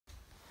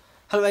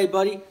Hello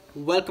everybody,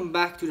 welcome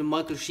back to the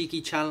Michael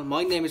Sheeky channel.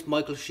 My name is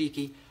Michael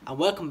Sheeky and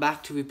welcome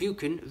back to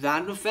Rebuking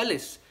Random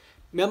Fellas.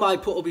 Remember I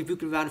put up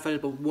Rebuking Random Fellas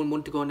about 1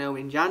 month ago now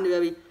in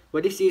January,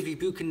 where this is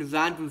Rebuking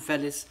Random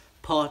Fellas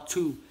part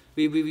 2.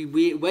 We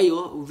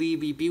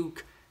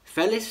rebuke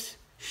fellas,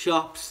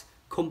 shops,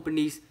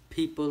 companies,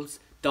 peoples,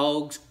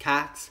 dogs,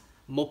 cats,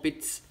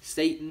 muppets,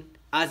 Satan,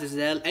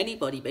 Azazel,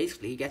 anybody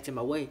basically gets in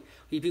my way.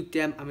 Rebuke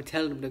them and we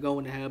tell them they're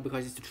going to hell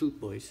because it's the truth,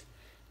 boys.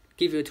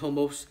 Give it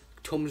a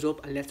thumbs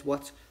up and let's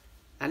watch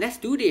and let's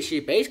do this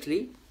shit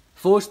basically.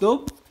 First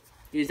up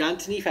is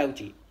Anthony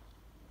Fauci.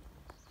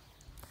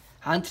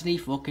 Anthony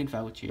fucking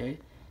Fauci, eh?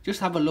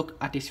 Just have a look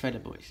at this fella,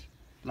 boys.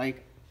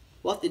 Like,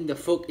 what in the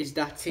fuck is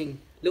that thing?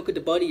 Look at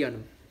the body on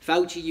him.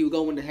 Fauci, you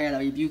going to hell. I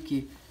rebuke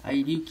you. I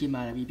rebuke you,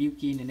 man. I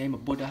rebuke you in the name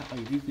of Buddha. I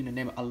rebuke you in the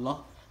name of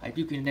Allah. I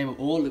rebuke you in the name of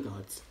all the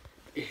gods.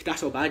 That's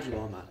how bad you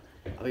are, man.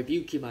 I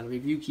rebuke you, man. I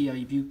rebuke you. I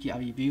rebuke you. I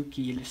rebuke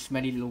you, you little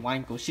smelly little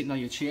wanko sitting on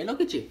your chair.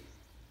 Look at you.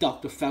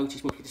 Dr.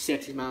 Fauci's must be the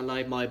sexiest man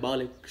alive, my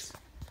bollocks.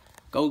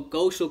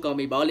 Go suck on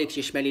me bollocks,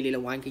 you smelly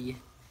little wanker, you.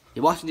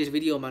 You're watching this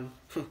video, man.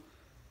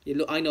 You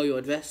look, I know your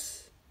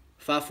address.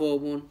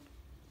 541,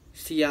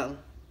 Seattle,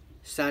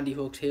 Sandy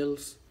Hooks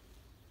Hills.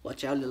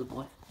 Watch out, little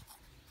boy.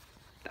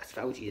 That's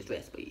Fauci's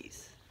address,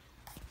 please.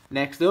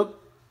 Next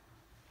up.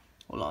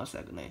 Hold on a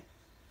second, mate.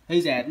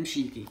 Who's Adam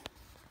Sheeky?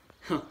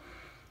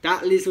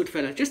 That lizard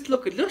fella. Just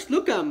look at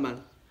him,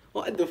 man.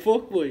 What in the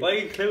fuck, boy? Why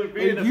include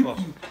me in the fuck?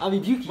 I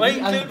rebuke you. Why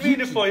include me in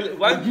the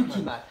foil? I rebuke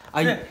you,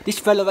 man. This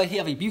fella right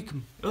here, I rebuke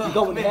him. You're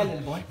going to hell,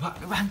 little boy.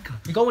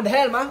 You're going to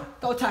hell, man.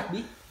 Don't attack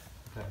me.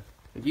 Okay.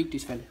 Rebuke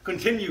this fella.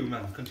 Continue,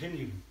 man.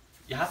 Continue.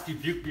 You have to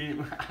rebuke me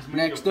as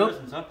many Next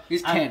up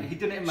is Ken. He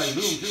did it in my room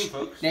too,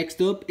 folks.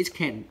 Next up is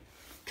Ken.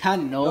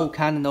 Cannon. I love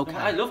Cannon.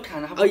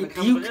 I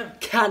rebuke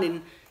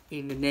Cannon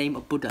in the name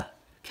of Buddha.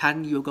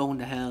 Cannon, you're going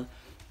to hell.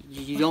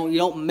 You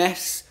don't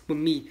mess with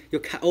me.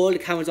 All the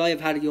cameras I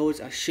have had of yours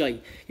are shy.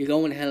 You're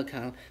going to hell,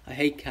 Cannon. I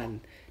hate Cannon.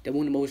 They're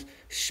one of the most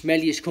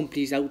smelliest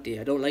companies out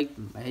there. I don't like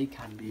them. I hate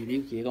Cannon.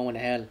 You're going to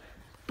hell.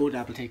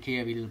 Buddha will take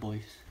care of you, little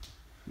boys.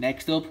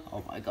 Next up,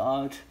 oh my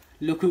god,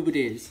 look who it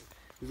is.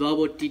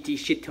 Robert D.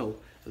 Shitto.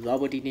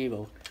 Robert De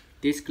Niro.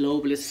 This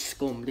globalist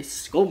scum. This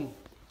scum.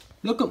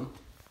 Look at him.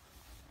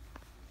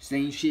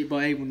 Saying shit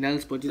about everyone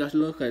else, but just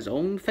look at his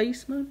own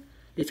face, man.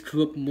 This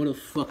corrupt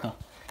motherfucker.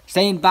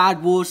 Saying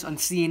bad words on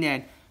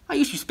CNN. I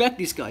used to respect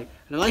this guy.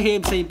 And I hear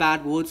him saying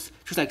bad words,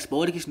 just like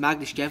Sporticus,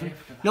 Magnus Kevin.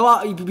 No,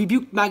 I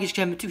rebuked Magnus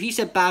Kevin too. He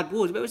said bad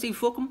words. Where was he?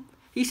 Fuck him.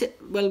 He said,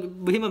 well,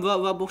 with him and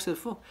Rob Buck said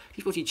fuck.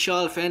 He's supposed to be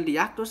child-friendly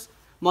actors.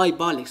 My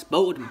bollocks,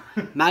 both of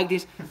them.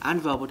 Magnus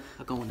and Robert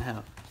are going to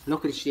hell.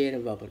 Look at the shade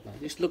of Robert, man.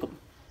 Just look at him.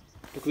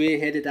 The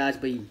grey-headed ass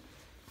boy.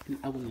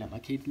 I wouldn't let my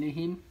kid near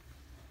him.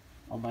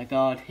 Oh my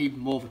god,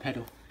 even more of a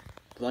pedo.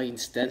 Brian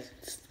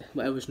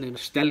whatever his name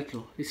is,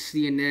 Stelklo. This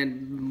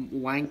CNN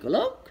wanker.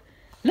 Look,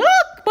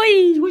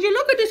 boys, would you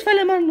look at this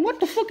fella, man? What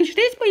the fuck is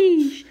this,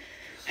 boys?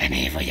 I'm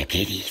here for your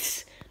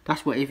kiddies.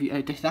 That's what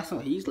that's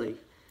what he's like.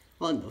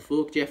 What the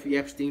fuck? Jeffrey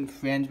Epstein,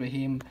 friends with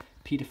him,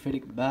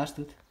 pedophilic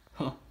bastard.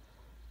 Huh?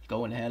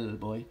 Going to hell, little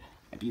boy.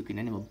 Rebuking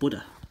anyone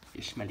Buddha.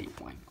 You smelly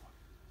wanker.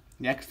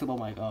 Next up, oh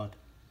my god.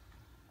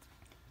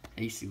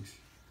 Asus.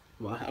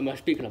 Well, I'm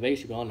speaking of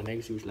Asus, on an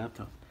Asus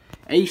laptop.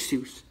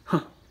 Asus.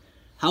 Huh.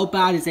 How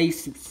bad is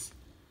Asus?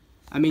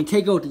 I mean,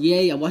 take out the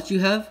A and what you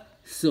have?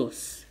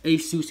 Sus.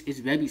 Asus is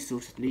very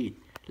sus indeed.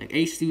 Like,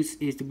 Asus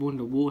is one of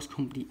the worst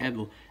company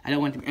ever. I don't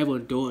want them ever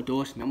to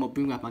endorse me. I'm gonna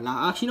bring back my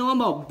laptop. Actually, no, I'm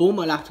gonna bum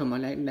my laptop in my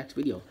next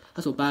video.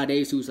 That's how bad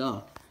Asus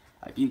are.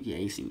 I rebuke you,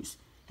 Asus.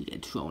 You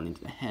get thrown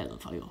into the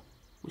hellfire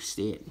with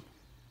Satan.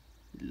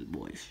 Little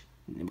boys.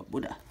 Never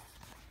Buddha.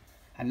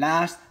 And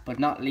last but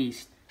not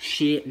least,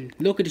 Satan.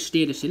 Look at the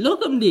state of Satan.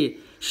 Look at him there.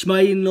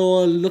 Smiling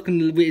all, looking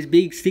with his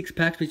big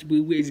six-packs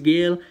with his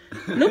girl.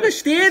 Look at the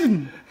state of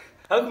him.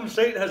 How come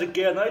Satan has a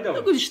girl and I don't?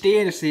 Look at the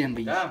state of Satan,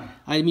 boys. Damn.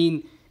 I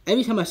mean,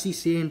 every time I see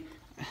Satan,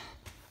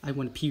 I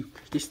want to puke.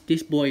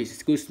 This boy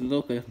is good to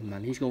look at him,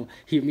 man. He's going,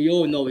 we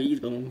all know he's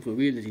going for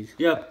real.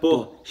 Yeah,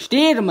 but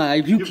state of man, I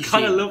rebuke you. You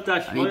kind of love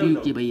that smile, I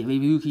rebuke you, boy. I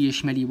rebuke you, you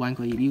smelly wanker.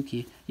 I rebuke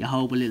you, you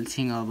horrible little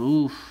thing of,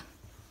 oof.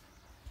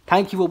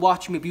 Thank you for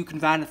watching Rebuking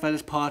Random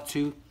Fellas Part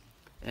 2.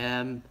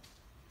 And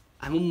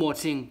one more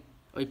thing,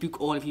 I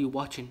rebuke all of you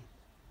watching.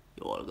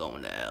 You're all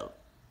going to hell.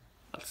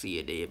 I'll see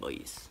you there,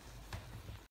 boys.